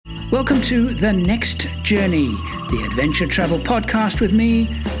Welcome to The Next Journey, the adventure travel podcast with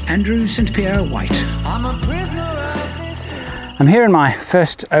me, Andrew St. Pierre White. I'm here on my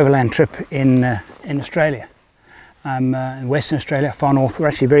first overland trip in Australia. I'm in Western Australia, far north. We're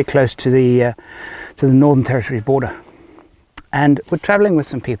actually very close to the Northern Territory border. And we're traveling with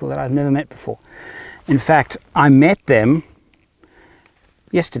some people that I've never met before. In fact, I met them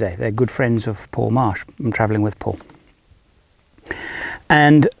yesterday. They're good friends of Paul Marsh. I'm traveling with Paul.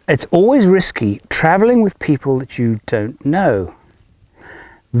 And it's always risky traveling with people that you don't know.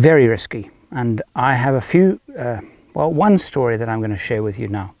 Very risky. And I have a few, one story that I'm going to share with you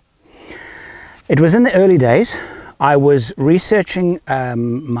now. It was in the early days. I was researching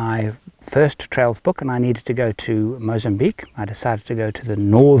my first trails book and I needed to go to Mozambique. I decided to go to the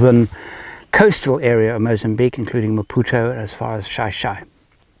northern coastal area of Mozambique, including Maputo as far as Xai-Xai.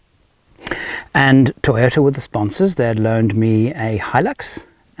 And Toyota were the sponsors. They had loaned me a Hilux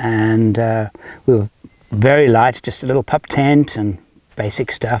and we were very light, just a little pup tent and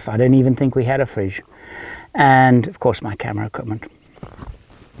basic stuff. I don't even think we had a fridge. And of course my camera equipment.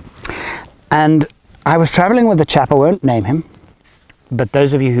 And I was traveling with a chap, I won't name him, but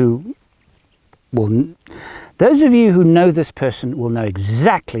those of you who know this person will know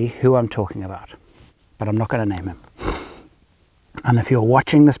exactly who I'm talking about. But I'm not going to name him. And if you're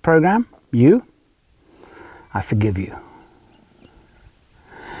watching this program, I forgive you.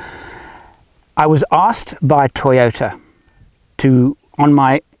 I was asked by Toyota on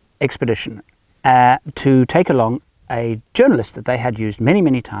my expedition to take along a journalist that they had used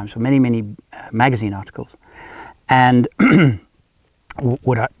many times for many magazine articles, and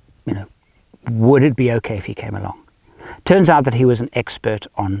would it be okay if he came along? Turns out that he was an expert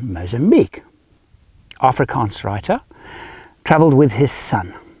on Mozambique, Afrikaans writer, traveled with his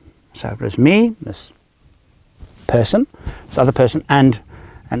son. So it was me, this other person, and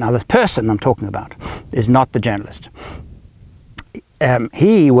another person I'm talking about is not the journalist.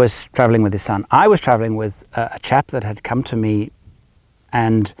 He was traveling with his son. I was traveling with a chap that had come to me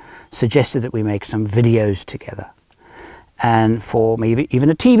and suggested that we make some videos together, and for maybe even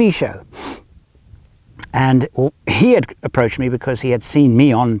a TV show. And he had approached me because he had seen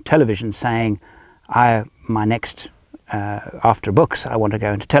me on television saying, my next after books, I want to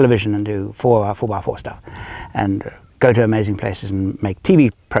go into television and do 4x4 stuff and go to amazing places and make TV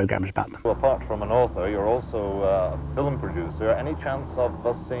programs about them. Well, apart from an author, you're also a film producer. Any chance of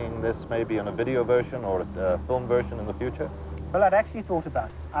us seeing this maybe in a video version or a film version in the future? Well, I'd actually thought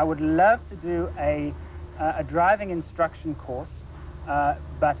about it. I would love to do a driving instruction course,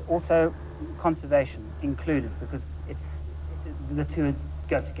 but also conservation included, because the two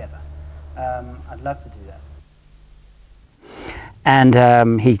go together. I'd love to do that.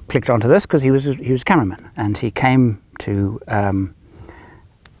 And he clicked onto this because he was a cameraman, and he came to on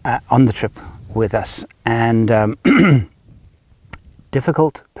the trip with us. And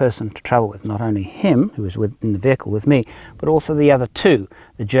difficult person to travel with. Not only him, who was in the vehicle with me, but also the other two,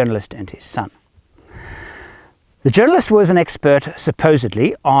 the journalist and his son. The journalist was an expert,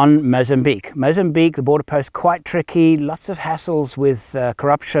 supposedly, on Mozambique. Mozambique, the border post, quite tricky, lots of hassles with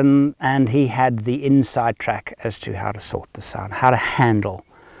corruption, and he had the inside track as to how to sort this out, how to handle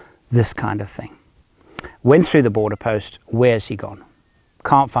this kind of thing. Went through the border post, where's he gone?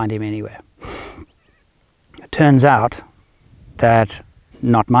 Can't find him anywhere. It turns out that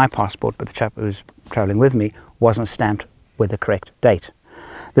not my passport, but the chap who was traveling with me, wasn't stamped with the correct date.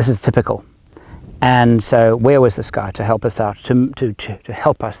 This is typical. And so where was this guy to help us out, to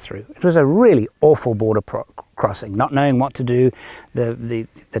help us through? It was a really awful border crossing, not knowing what to do. The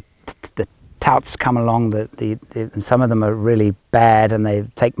touts come along, and some of them are really bad and they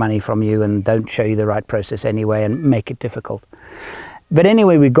take money from you and don't show you the right process anyway and make it difficult. But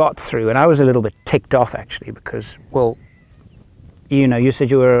anyway, we got through, and I was a little bit ticked off actually because, well, you said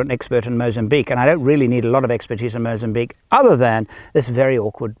you were an expert in Mozambique, and I don't really need a lot of expertise in Mozambique other than this very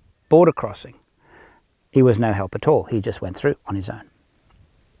awkward border crossing. He was no help at all. He just went through on his own.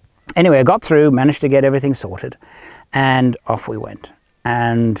 Anyway, I got through, managed to get everything sorted, and off we went.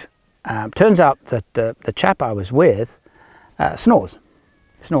 And turns out that the chap I was with snores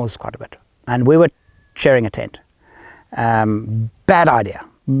quite a bit. And we were sharing a tent. Bad idea.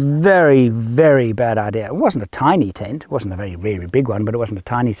 Very, very bad idea. It wasn't a tiny tent. It wasn't a very, very big one, but it wasn't a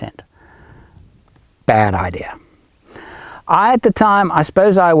tiny tent. Bad idea. At the time, I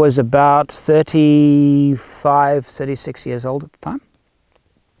suppose I was about 35, 36 years old at the time.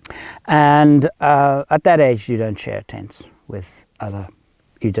 And at that age, you don't share tents with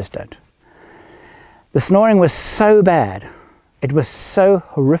you just don't. The snoring was so bad, it was so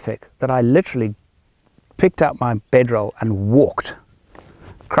horrific that I literally picked up my bedroll and walked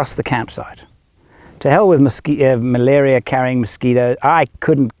across the campsite. To hell with malaria-carrying mosquitoes. I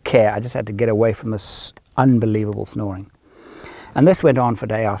couldn't care. I just had to get away from this unbelievable snoring. And this went on for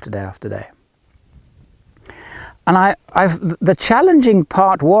day after day after day. And the challenging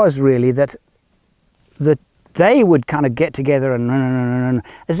part was really that they would kind of get together and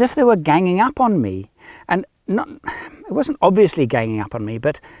as if they were ganging up on me. And it wasn't obviously ganging up on me,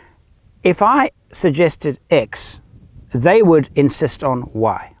 but if I suggested X, they would insist on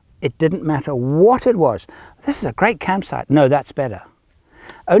Y. It didn't matter what it was. This is a great campsite. No, that's better.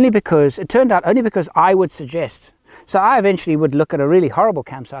 It turned out only because I would suggest. So I eventually would look at a really horrible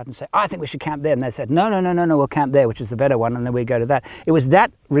campsite and say, I think we should camp there. And they said, no, we'll camp there, which is the better one. And then we go to that. It was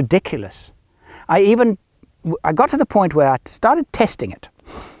that ridiculous. I got to the point where I started testing it.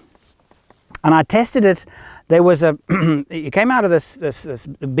 And I tested it. There was you came out of this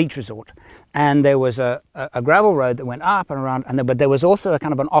beach resort, and there was a gravel road that went up and around, but there was also a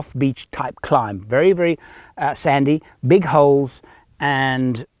kind of an off-beach type climb, very, very sandy, big holes,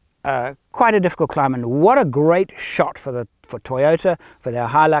 and quite a difficult climb. And what a great shot for Toyota, for their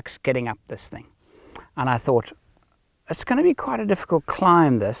Hilux getting up this thing. And I thought, it's going to be quite a difficult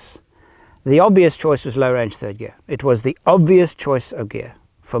climb, this. The obvious choice was low range third gear. It was the obvious choice of gear.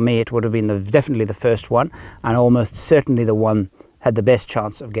 For me, it would have been definitely the first one, and almost certainly the one had the best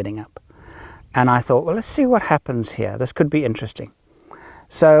chance of getting up. And I thought, well, let's see what happens here. This could be interesting.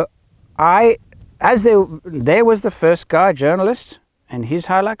 So there was the first guy, journalist, in his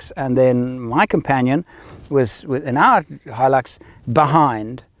Hilux, and then my companion was in our Hilux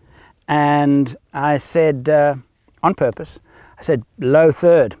behind. And I said, on purpose, I said, low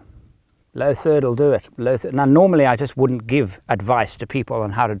third. Low third will do it. Low third. Now, normally I just wouldn't give advice to people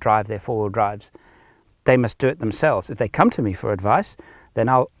on how to drive their four-wheel drives. They must do it themselves. If they come to me for advice, then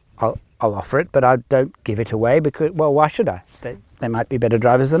I'll offer it, but I don't give it away because, well, why should I? They might be better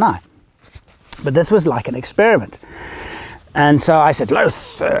drivers than I. But this was like an experiment. And so I said, low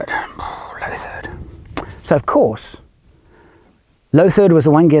third, low third. So, of course, low third was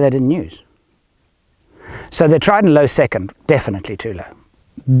the one gear they didn't use. So they tried in low second, definitely too low.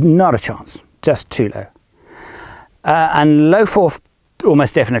 Not a chance, just too low. And low fourth,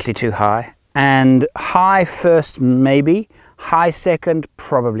 almost definitely too high. And high first, maybe. High second,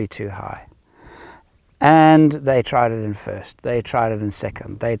 probably too high. And they tried it in first. They tried it in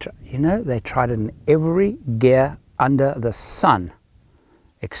second. They tried it in every gear under the sun,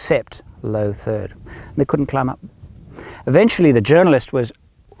 except low third. And they couldn't climb up. Eventually, the journalist was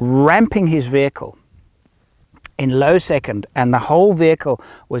ramping his vehicle in low second, and the whole vehicle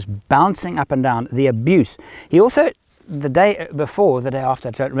was bouncing up and down. The abuse. He also, the day after,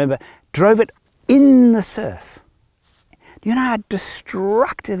 I don't remember, drove it in the surf. Do you know how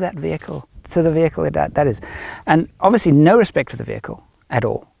destructive that vehicle that is? And obviously no respect for the vehicle at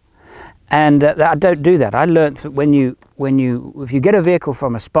all. And I don't do that. I learned that if you get a vehicle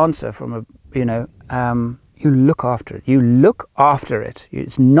from a sponsor, you look after it. You look after it.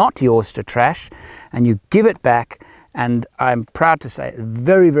 It's not yours to trash, and you give it back. And I'm proud to say,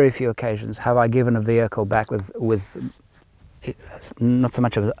 very, very few occasions have I given a vehicle back with not so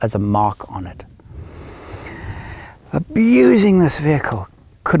much as a mark on it. Abusing this vehicle,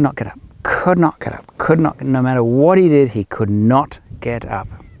 could not get up. No matter what he did, he could not get up.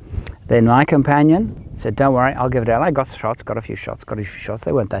 Then my companion said, don't worry, I'll give it out. I got a few shots.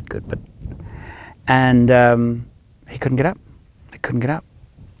 They weren't that good, but. And he couldn't get up.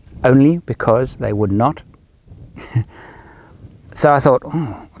 Only because they would not. So I thought,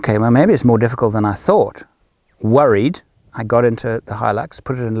 okay, well, maybe it's more difficult than I thought. Worried, I got into the Hilux,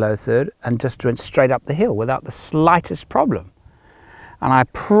 put it in low third, and just went straight up the hill without the slightest problem. And I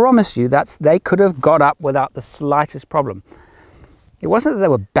promise you they could have got up without the slightest problem. It wasn't that they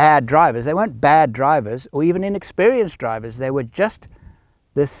were bad drivers. They weren't bad drivers or even inexperienced drivers. They were just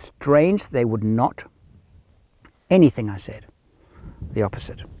this strange, they would not. Anything I said, the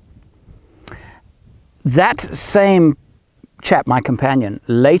opposite. That same chap, my companion,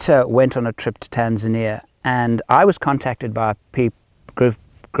 later went on a trip to Tanzania, and I was contacted by a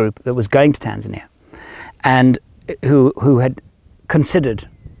group that was going to Tanzania, and who had considered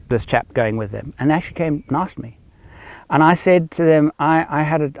this chap going with them, and actually came and asked me. And I said to them, I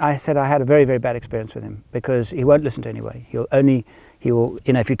had a very, very bad experience with him, because he won't listen to anybody. He will,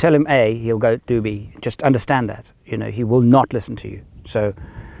 if you tell him A, he'll go do B. Just understand that, he will not listen to you. So,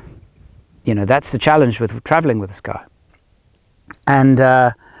 that's the challenge with traveling with this guy. And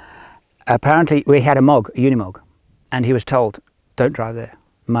apparently we had a Unimog, and he was told, don't drive there,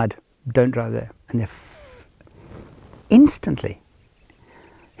 mud, don't drive there. And instantly,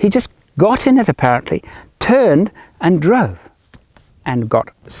 he just got in it apparently, turned and drove. and got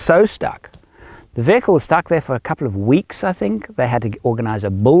so stuck. The vehicle was stuck there for a couple of weeks, I think. They had to organize a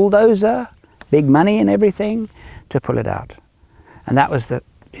bulldozer, big money and everything, to pull it out. And that was the,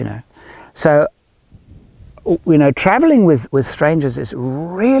 so, traveling with strangers is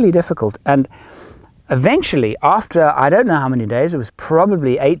really difficult. And eventually, after I don't know how many days, it was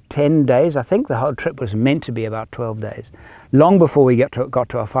probably 8-10 days. I think the whole trip was meant to be about 12 days. Long before we got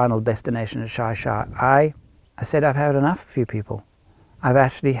to our final destination at Shai Shai, I said, I've had enough of you people. I've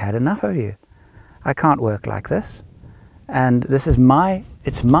actually had enough of you. I can't work like this. And this is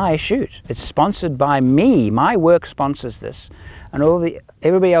it's my shoot. It's sponsored by me. My work sponsors this. And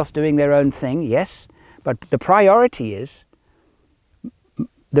everybody else doing their own thing, yes. But the priority is,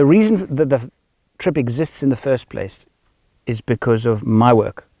 the reason that the trip exists in the first place is because of my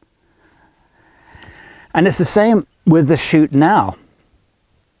work. And it's the same with the shoot now.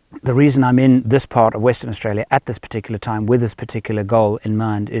 The reason I'm in this part of Western Australia at this particular time with this particular goal in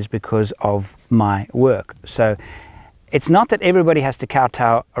mind is because of my work. So it's not that everybody has to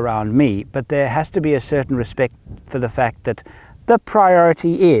kowtow around me, but there has to be a certain respect for the fact that the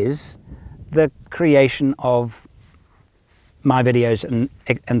priority is the creation of my videos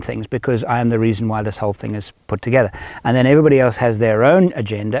and things, because I am the reason why this whole thing is put together. And then everybody else has their own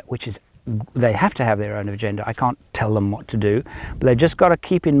agenda, which is, they have to have their own agenda. I can't tell them what to do, but they've just got to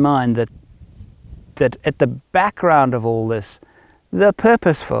keep in mind that at the background of all this, the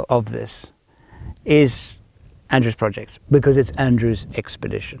purpose of this is Andrew's project, because it's Andrew's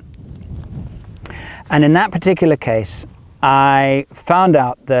expedition. And in that particular case, I found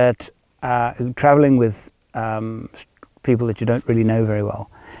out that traveling with people that you don't really know very well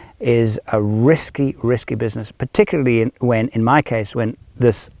is a risky business, particularly in my case, when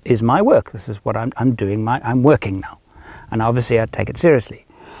this is my work. This is what I'm doing. I'm working now, and obviously I take it seriously.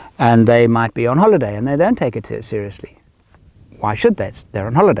 And they might be on holiday and they don't take it seriously. Why should they? They're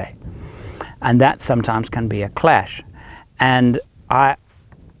on holiday, and that sometimes can be a clash. And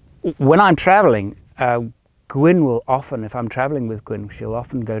when I'm traveling, Gwyn will often, if I'm traveling with Gwyn, she'll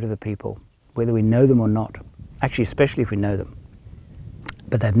often go to the people, whether we know them or not. Actually, especially if we know them,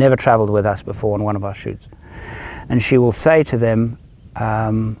 but they've never traveled with us before on one of our shoots. And she will say to them,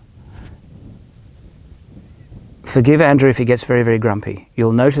 forgive Andrew if he gets very, very grumpy.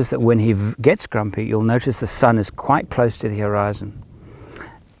 You'll notice that when he gets grumpy, you'll notice the sun is quite close to the horizon.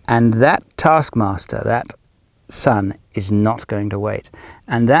 And that taskmaster, that sun, is not going to wait.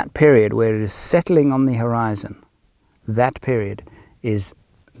 And that period where it is settling on the horizon, that period is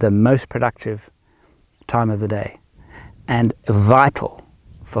the most productive time of the day and vital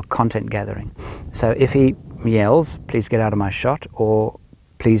for content gathering. So if he yells, please get out of my shot, or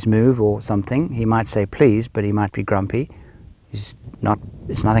please move, or something, he might say please, but he might be grumpy. It's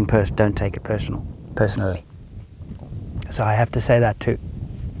nothing don't take it personally. So I have to say that to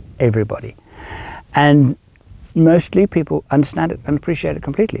everybody. And mostly people understand it and appreciate it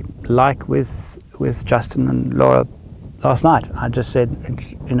completely. Like with Justin and Laura last night, I just said,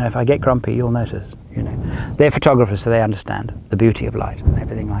 if I get grumpy, you'll notice. They're photographers, so they understand the beauty of light and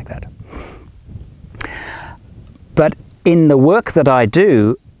everything like that. But in the work that I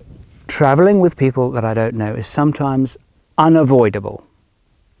do, traveling with people that I don't know is sometimes unavoidable.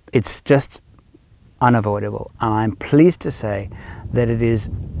 It's just unavoidable. And I'm pleased to say that it is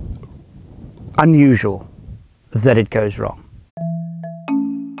unusual that it goes wrong.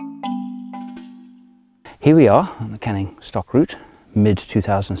 Here we are on the Canning Stock route,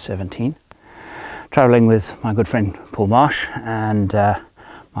 mid-2017. Travelling with my good friend Paul Marsh and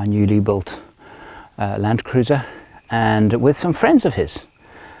my newly built Land Cruiser, and with some friends of his,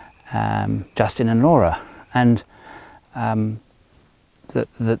 Justin and Laura. And when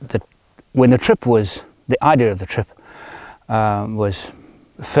the trip was, the idea of the trip was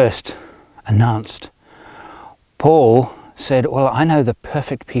first announced, Paul said, well, I know the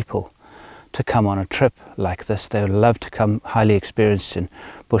perfect people to come on a trip like this. They would love to come, highly experienced in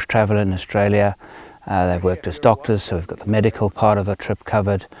bush travel in Australia. They've worked as doctors, so we've got the medical part of the trip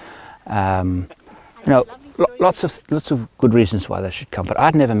covered. Lots of good reasons why they should come, but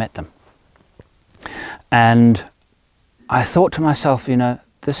I'd never met them. And I thought to myself,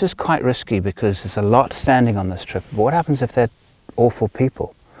 this is quite risky because there's a lot standing on this trip. But what happens if they're awful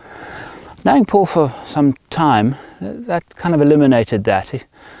people? Knowing Paul for some time, that kind of eliminated that. I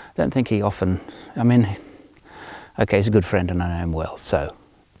don't think he often, okay, he's a good friend and I know him well, so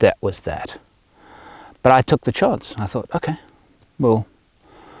that was that. But I took the chance. I thought, okay, we'll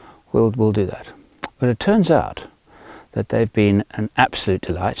do that. But it turns out that they've been an absolute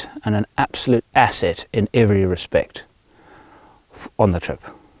delight and an absolute asset in every respect on the trip.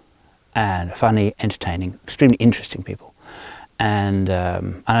 And funny, entertaining, extremely interesting people. And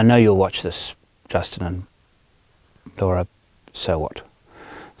I know you'll watch this, Justin and Laura, so what?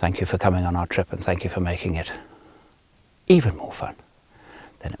 Thank you for coming on our trip, and thank you for making it even more fun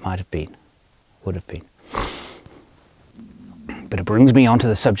than it might have been, would have been. But it brings me on to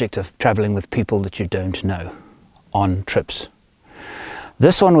the subject of travelling with people that you don't know on trips.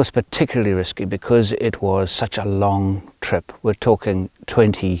 This one was particularly risky because it was such a long trip. We're talking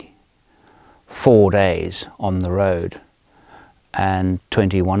 24 days on the road, and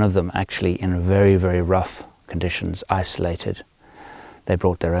 21 of them actually in very, very rough conditions, isolated. They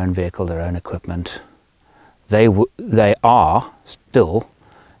brought their own vehicle, their own equipment. They are still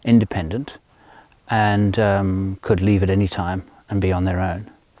independent and could leave at any time and be on their own.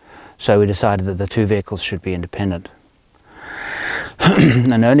 So we decided that the two vehicles should be independent.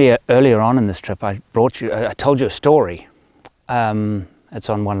 And earlier on in this trip, I told you a story. It's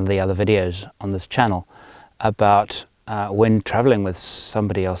on one of the other videos on this channel about when traveling with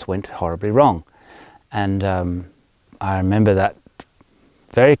somebody else went horribly wrong. And I remember that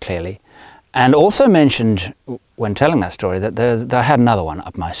very clearly. And also mentioned when telling that story that I had another one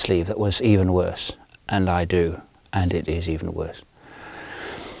up my sleeve that was even worse. And I do, and it is even worse.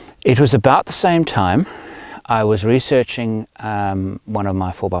 It was about the same time I was researching one of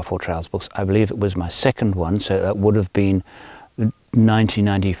my 4x4 Trails books. I believe it was my second one, so that would have been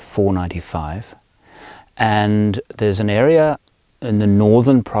 1994-95. And there's an area in the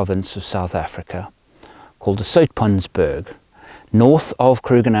northern province of South Africa called the Soutpansberg, north of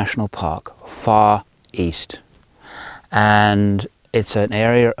Kruger National Park, far east. And it's an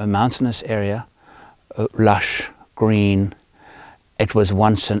area, a mountainous area, lush, green. It was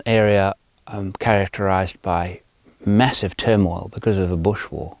once an area characterized by massive turmoil because of a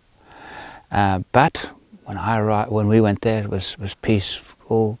bush war. But when we went there, it was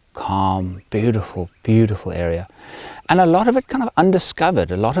peaceful, calm, beautiful, beautiful area. And a lot of it kind of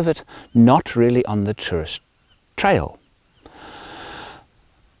undiscovered, a lot of it not really on the tourist trail.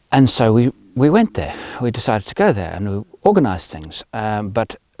 And so we went there. We decided to go there and we organized things.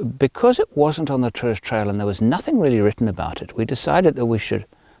 But because it wasn't on the tourist trail and there was nothing really written about it, we decided that we should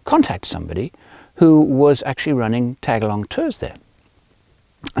contact somebody who was actually running tag-along tours there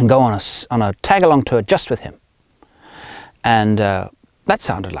and go on a tag-along tour just with him. And that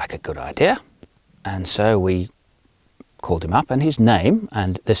sounded like a good idea. And so we called him up, and his name,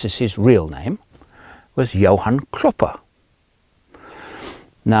 and this is his real name, was Johan Klopper.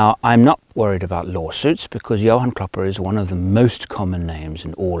 Now, I'm not worried about lawsuits because Johan Klopper is one of the most common names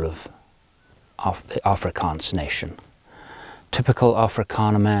in all of the Afrikaans nation. Typical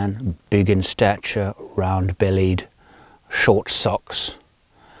Afrikaner man, big in stature, round-bellied, short socks,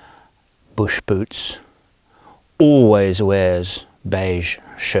 bush boots, always wears beige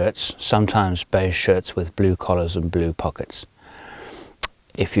shirts, sometimes beige shirts with blue collars and blue pockets.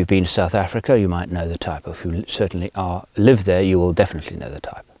 If you've been to South Africa, you might know the type. If you certainly live there, you will definitely know the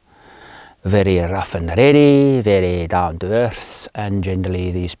type. Very rough and ready, very down to earth, and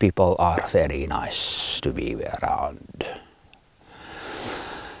generally these people are very nice to be around.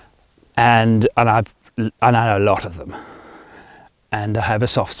 And I know a lot of them, and I have a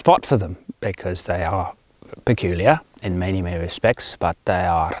soft spot for them because they are peculiar in many, many respects, but they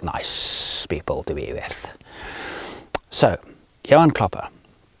are nice people to be with. So, Johan Klopper,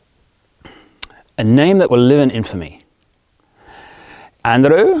 a name that will live in infamy.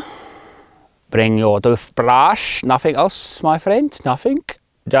 Andrew, bring your toothbrush. Nothing else, my friend, nothing.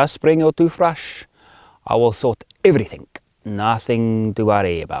 Just bring your toothbrush. I will sort everything. Nothing to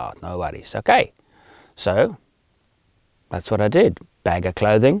worry about, no worries. Okay, so that's what I did. Bag of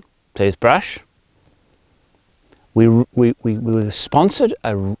clothing, toothbrush. We were sponsored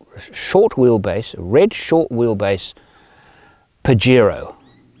a short wheelbase, a red short wheelbase Pajero,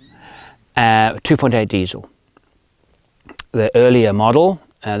 2.8 diesel. The earlier model,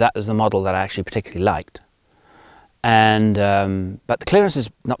 that was the model that I actually particularly liked. And but the clearance is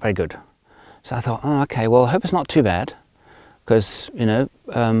not very good. So I thought, oh, okay, well, I hope it's not too bad. Because, you know,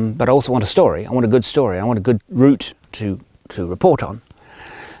 but I also want a story. I want a good story. I want a good route to report on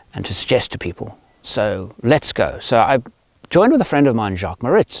and to suggest to people. So let's go. So I joined with a friend of mine, Jacques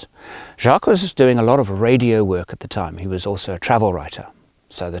Maritz. Jacques was doing a lot of radio work at the time. He was also a travel writer.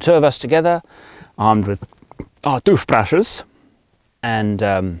 So the two of us together, armed with our toothbrushes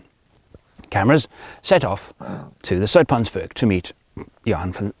and cameras, set off to the Soutpansberg to meet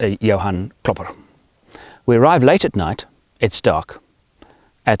Johan Klopper. We arrived late at night. It's dark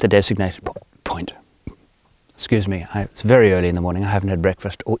at the designated point. Excuse me, it's very early in the morning. I haven't had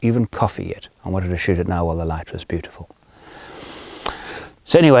breakfast or even coffee yet. I wanted to shoot it now while the light was beautiful.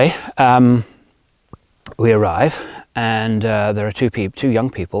 So anyway, we arrive and there are two young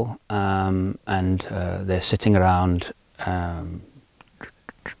people, and they're sitting around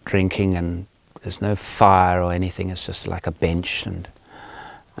drinking, and there's no fire or anything. It's just like a bench, and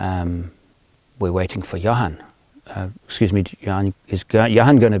we're waiting for Johan. Excuse me, Johan, is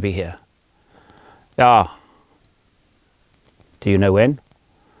Johan going to be here? Yeah. Do you know when?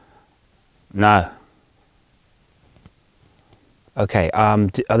 No. Okay.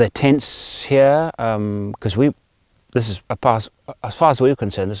 Are there tents here? Because this is as far as we were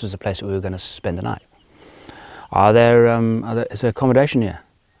concerned, this was the place that we were going to spend the night. Is there accommodation here?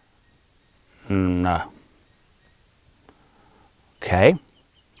 No. Okay.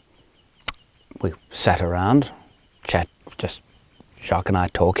 We sat around, just Jacques and I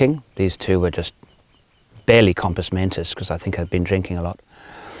talking. These two were just barely compos mentis, because I think I'd been drinking a lot.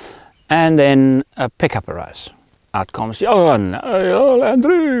 And then a pickup arrives. Out comes Johan. Oh,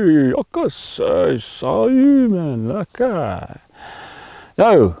 Andrew, of course, I saw you, man. Okay.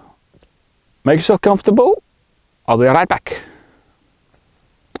 So, make yourself comfortable. I'll be right back.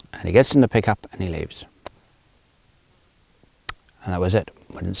 And he gets in the pickup and he leaves. And that was it.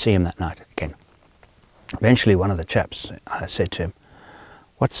 We didn't see him that night again. Eventually, one of the chaps, I said to him,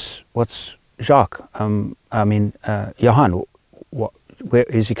 "What's Jacques? Johan. Where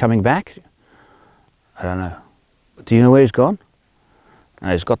is he coming back?" "I don't know." "Do you know where he's gone?"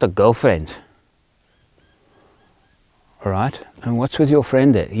 "No, he's got a girlfriend." "All right. And what's with your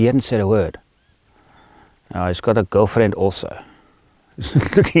friend there?" He hadn't said a word. "No, he's got a girlfriend also."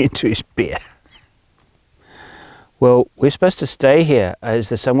 He's looking into his beer. "Well, we're supposed to stay here. Is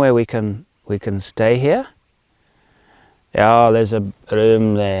there somewhere we can stay here?" "Yeah, there's a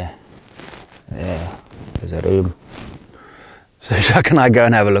room there. Yeah, there's a room." So Jacques and I go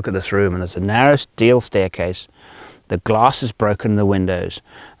and have a look at this room, and there's a narrow steel staircase. The glass is broken in the windows,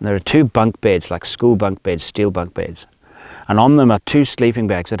 and there are two bunk beds, like school bunk beds, steel bunk beds. And on them are two sleeping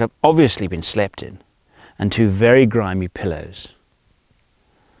bags that have obviously been slept in, and two very grimy pillows.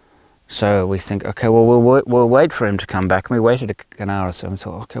 So we think, okay, well, we'll wait for him to come back. And we waited an hour or so and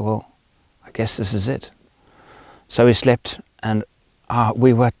thought, okay, well, I guess this is it. So we slept, and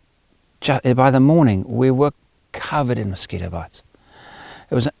we were, by the morning, we were covered in mosquito bites.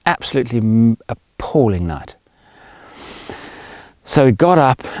 It was an absolutely appalling night. So we got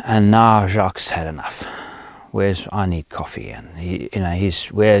up, and now Jacques had enough. I need coffee, and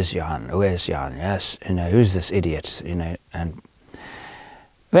where's Johan? Where's Johan? Yes, who's this idiot? And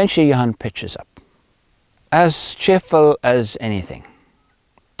eventually Johan pitches up, as cheerful as anything.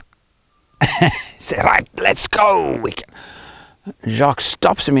 He said, "Right, let's go." Jacques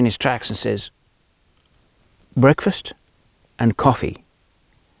stops him in his tracks and says, "Breakfast and coffee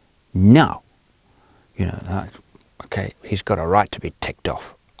now." Okay, he's got a right to be ticked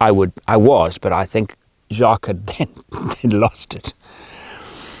off. I was, but I think Jacques had then lost it.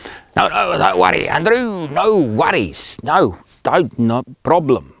 No, don't worry, Andrew. No worries. No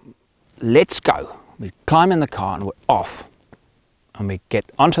problem. Let's go. We climb in the car and we're off. And we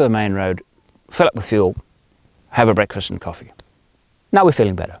get onto the main road, fill up with fuel, have a breakfast and coffee. Now we're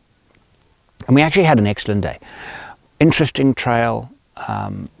feeling better. And we actually had an excellent day. Interesting trail.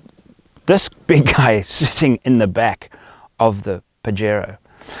 This big guy sitting in the back of the Pajero.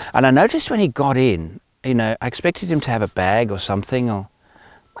 And I noticed when he got in, I expected him to have a bag or something. Or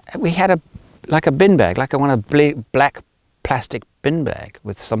we had a bin bag, like one of black plastic bin bag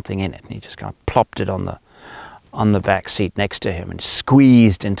with something in it. And he just kind of plopped it on the back seat next to him and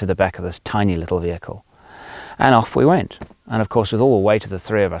squeezed into the back of this tiny little vehicle. And off we went. And of course, with all the weight of the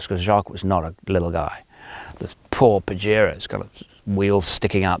three of us, because Jacques was not a little guy, this poor Pajero's got wheels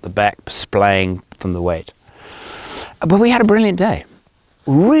sticking out the back, splaying from the weight. But we had a brilliant day.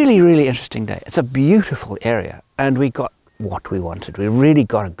 Really, really interesting day. It's a beautiful area, and we got what we wanted. We really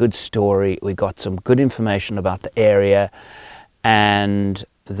got a good story. We got some good information about the area, and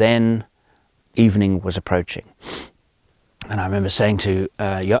then evening was approaching. And I remember saying to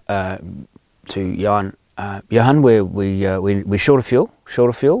Johan, Johan, we're short of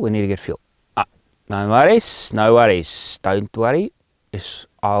fuel. We need to get fuel. No worries. Don't worry.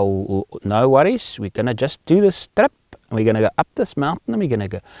 No worries. We're gonna just do this trip, and we're gonna go up this mountain, and we're gonna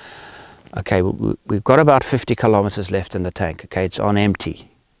go. Okay, we've got about 50 kilometers left in the tank. Okay, it's on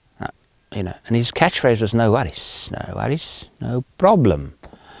empty. And his catchphrase was "No worries, no problem."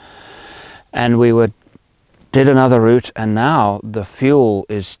 And we did another route, and now the fuel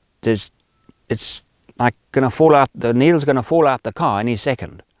it's like gonna fall out. The needle's gonna fall out the car any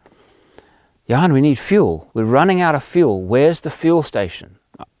second. Johan, we need fuel. We're running out of fuel. Where's the fuel station?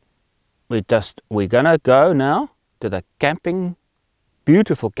 We're gonna go now to the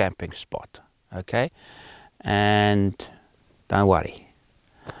beautiful camping spot, okay? and don't worry.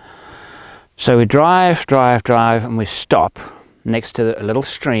 So we drive, and we stop next to a little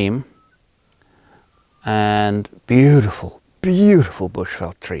stream, and beautiful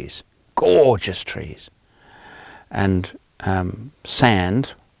bushveld trees, gorgeous trees, and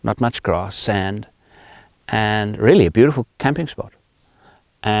sand, not much grass, sand, and really a beautiful camping spot.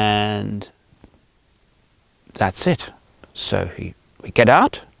 And that's it. So we get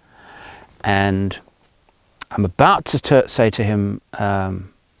out, and I'm about to say to him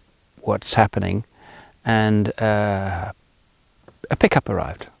what's happening, and a pickup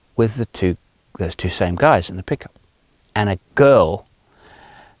arrived with those two same guys in the pickup, and a girl,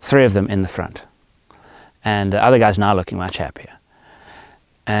 3 of them in the front, and the other guy's now looking much happier.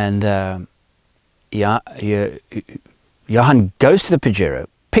 And Johan goes to the Pajero,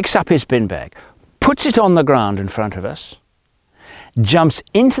 picks up his bin bag, puts it on the ground in front of us, jumps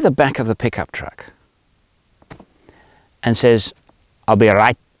into the back of the pickup truck, and says, "I'll be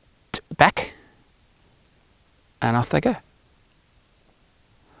right back," and off they go.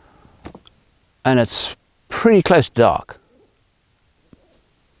 And it's pretty close to dark.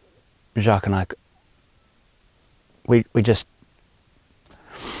 Jacques and I, we just,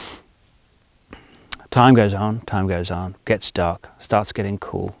 time goes on, gets dark, starts getting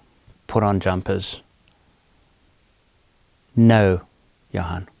cool, put on jumpers. No,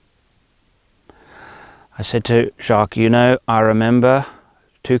 Johan. I said to Jacques, you know, I remember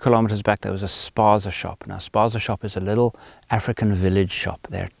 2 kilometers back there was a spaza shop. Now, spaza shop is a little African village shop.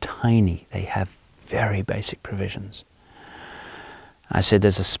 They're tiny. They have very basic provisions. I said,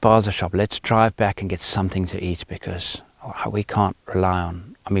 there's a spaza shop. Let's drive back and get something to eat, because we can't rely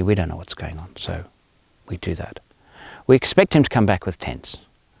on, I mean, we don't know what's going on. So we do that. We expect him to come back with tents.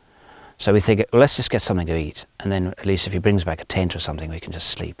 So we think, well, let's just get something to eat. And then at least if he brings back a tent or something, we can just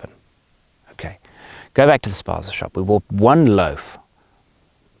sleep. And okay. Go back to the spaza shop. We bought 1 loaf,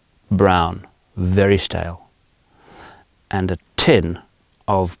 brown, very stale, and a tin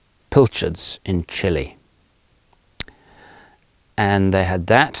of pilchards in chili. And they had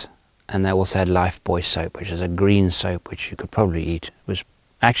that, and they also had Lifebuoy soap, which is a green soap which you could probably eat. It was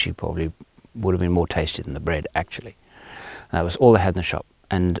actually probably would have been more tasty than the bread, actually. That was all they had in the shop.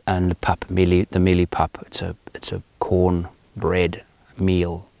 And the pup, the mealie pup. It's a corn bread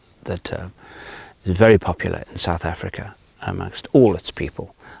meal that is very popular in South Africa amongst all its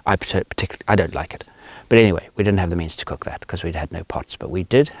people. I don't like it, but anyway, we didn't have the means to cook that because we'd had no pots. But we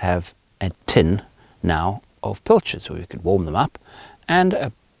did have a tin now of pilchards, so we could warm them up,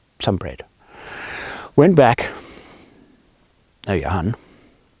 and some bread. Went back. No Johan.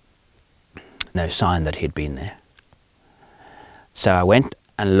 No sign that he'd been there. So I went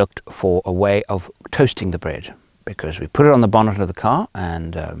and looked for a way of toasting the bread, because we put it on the bonnet of the car,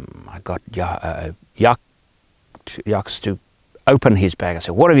 and I got Jacques to open his bag. I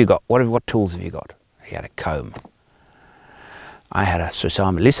said, what have you got? What tools have you got? He had a comb. I had a Swiss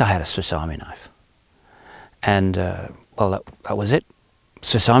Army, at least I had a Swiss Army knife. And well, that was it.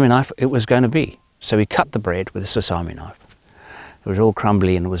 Swiss Army knife it was going to be. So we cut the bread with a Swiss Army knife. It was all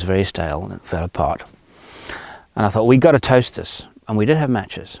crumbly and it was very stale and it fell apart. And I thought, we got to toast this. And we did have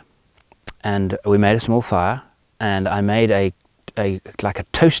matches. And we made a small fire, and I made like a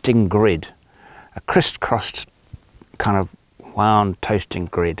toasting grid, a crisscrossed kind of wound toasting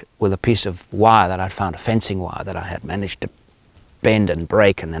grid with a piece of wire that I'd found, a fencing wire that I had managed to bend and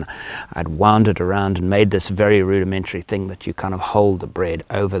break, and then I'd wound it around and made this very rudimentary thing that you kind of hold the bread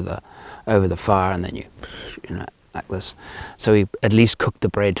over the fire, and then you know, like this. So we at least cooked the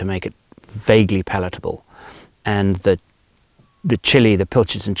bread to make it vaguely palatable. And the chili, the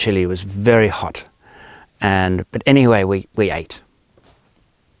pilchards and chili was very hot. But anyway, we ate.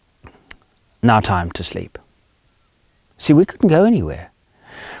 Now time to sleep. See, we couldn't go anywhere.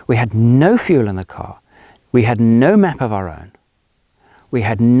 We had no fuel in the car. We had no map of our own. We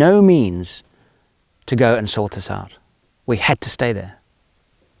had no means to go and sort this out. We had to stay there,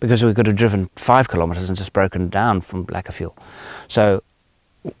 because we could have driven 5 kilometers and just broken down from lack of fuel. So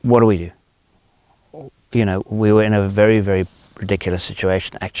what do? You know, we were in a very, very ridiculous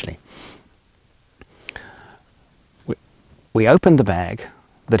situation, actually. We opened the bag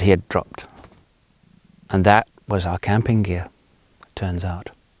that he had dropped, and that was our camping gear, turns out.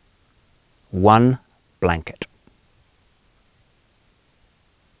 1 blanket.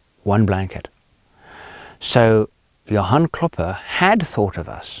 1 blanket. So Johan Klopper had thought of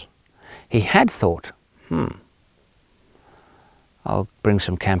us. He had thought, I'll bring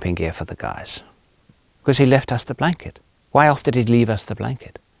some camping gear for the guys. Because he left us the blanket. Why else did he leave us the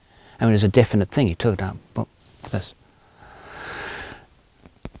blanket? I mean, it was a definite thing. He took it out, boom, this.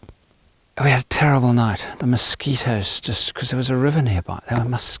 we had a terrible night. The mosquitoes, just because there was a river nearby, there were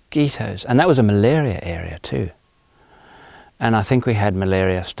mosquitoes. And that was a malaria area too. And I think we had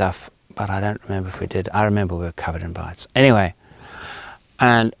malaria stuff, but I don't remember if we did. I remember we were covered in bites. Anyway,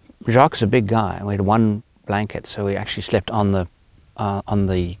 and Jacques is a big guy, and we had one blanket, so we actually slept on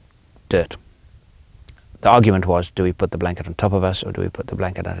the dirt. The argument was, do we put the blanket on top of us or do we put the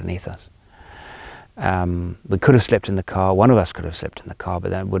blanket underneath us? We could have slept in the car. One of us could have slept in the car,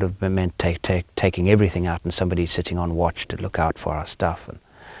 but that would have meant taking everything out and somebody sitting on watch to look out for our stuff. And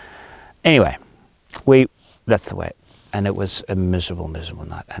anyway, that's the way. And it was a miserable, miserable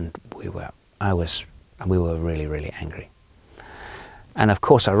night, and we were really, really angry. And of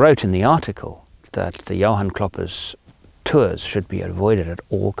course, I wrote in the article that the Johann Klopper's tours should be avoided at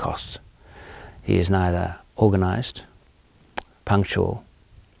all costs. He is neither organized, punctual,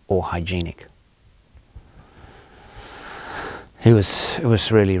 or hygienic. It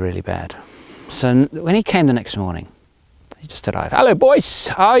was really, really bad. So when he came the next morning, he just arrived. "Hello, boys.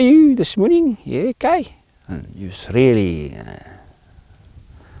 How are you this morning? You okay?" And he was really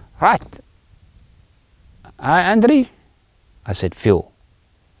right. "Hi, Andrew." I said, "Phil."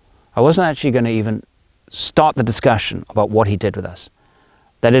 I wasn't actually going to even start the discussion about what he did with us.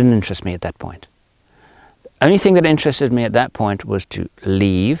 That didn't interest me at that point. The only thing that interested me at that point was to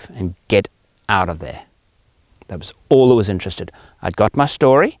leave and get out of there. That was all that was interested. I'd got my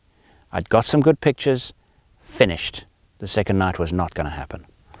story, I'd got some good pictures, finished. The second night was not going to happen.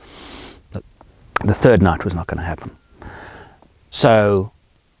 The third night was not going to happen. So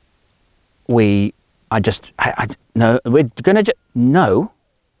we're going to no,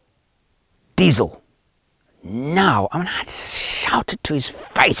 Diesel. Now, I mean, I shouted to his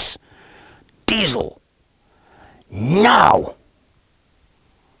face, "Diesel, now!"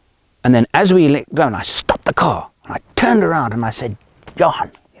 And then as we let go, and I stopped the car, and I turned around and I said,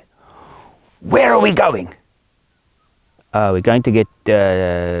 "Johann, where are we going?" We're going to get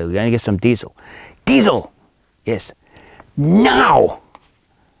some diesel." "Diesel?" "Yes." "Now!"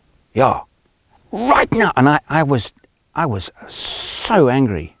 "Yeah, right now." And I was so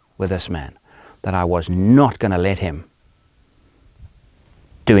angry with this man that I was not going to let him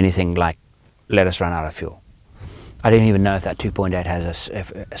do anything like let us run out of fuel. I didn't even know if that 2.8 has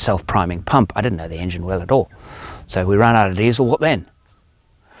a self-priming pump. I didn't know the engine well at all. So we ran out of diesel, what then?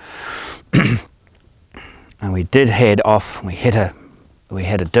 And we did head off. We hit a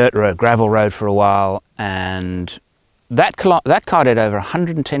dirt road, gravel road for a while, and that car did over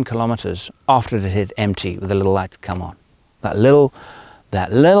 110 kilometers after it hit empty with a little light to come on. That little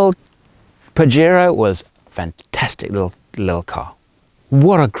Pajero was fantastic little car.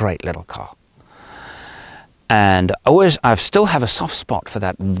 What a great little car. And I still have a soft spot for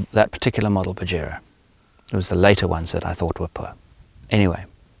that particular model Pajero. It was the later ones that I thought were poor. Anyway,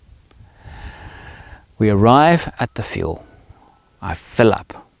 we arrive at the fuel. I fill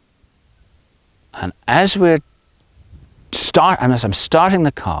up. And as I'm starting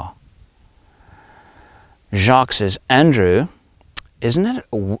the car, Jacques says, "Andrew, isn't it,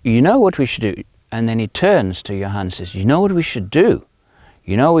 you know what we should do?" And then he turns to Johann and says, "You know what we should do?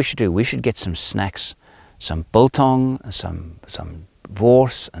 You know what we should do? We should get some snacks, some biltong, some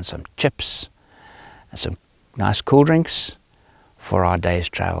wors and some chips and some nice cool drinks for our day's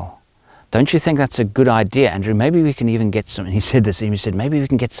travel. Don't you think that's a good idea, Andrew? Maybe we can even get some," and he said this, he said, "maybe we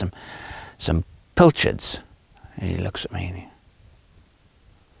can get some pilchards." And he looks at me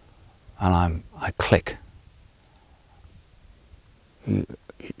and I click.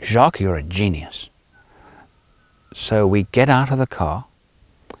 "Jacques, you're a genius." So we get out of the car.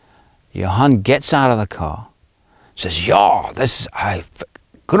 Johann gets out of the car, says, "Yeah, this is a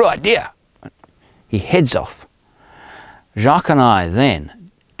good idea." He heads off. Jacques and I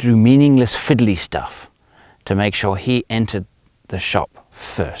then do meaningless fiddly stuff to make sure he entered the shop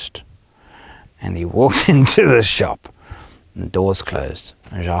first. And he walked into the shop, and the doors closed,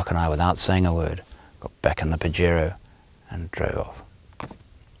 and Jacques and I, without saying a word, got back in the Pajero and drove off.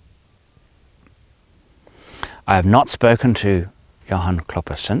 I have not spoken to Johann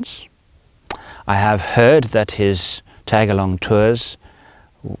Klopper since. I have heard that his tag-along tours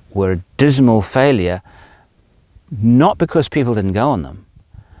were a dismal failure, not because people didn't go on them,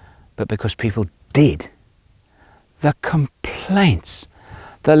 but because people did. The complaints,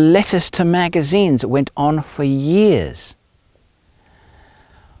 the letters to magazines went on for years.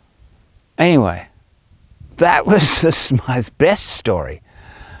 Anyway, that was my best story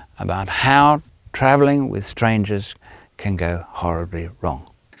about how traveling with strangers can go horribly wrong.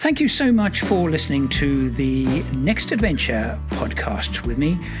 Thank you so much for listening to the Next Adventure podcast with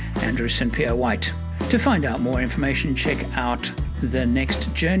me, Andrew St. Pierre White. To find out more information, check out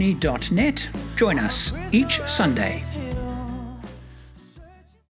thenextjourney.net. Join us each Sunday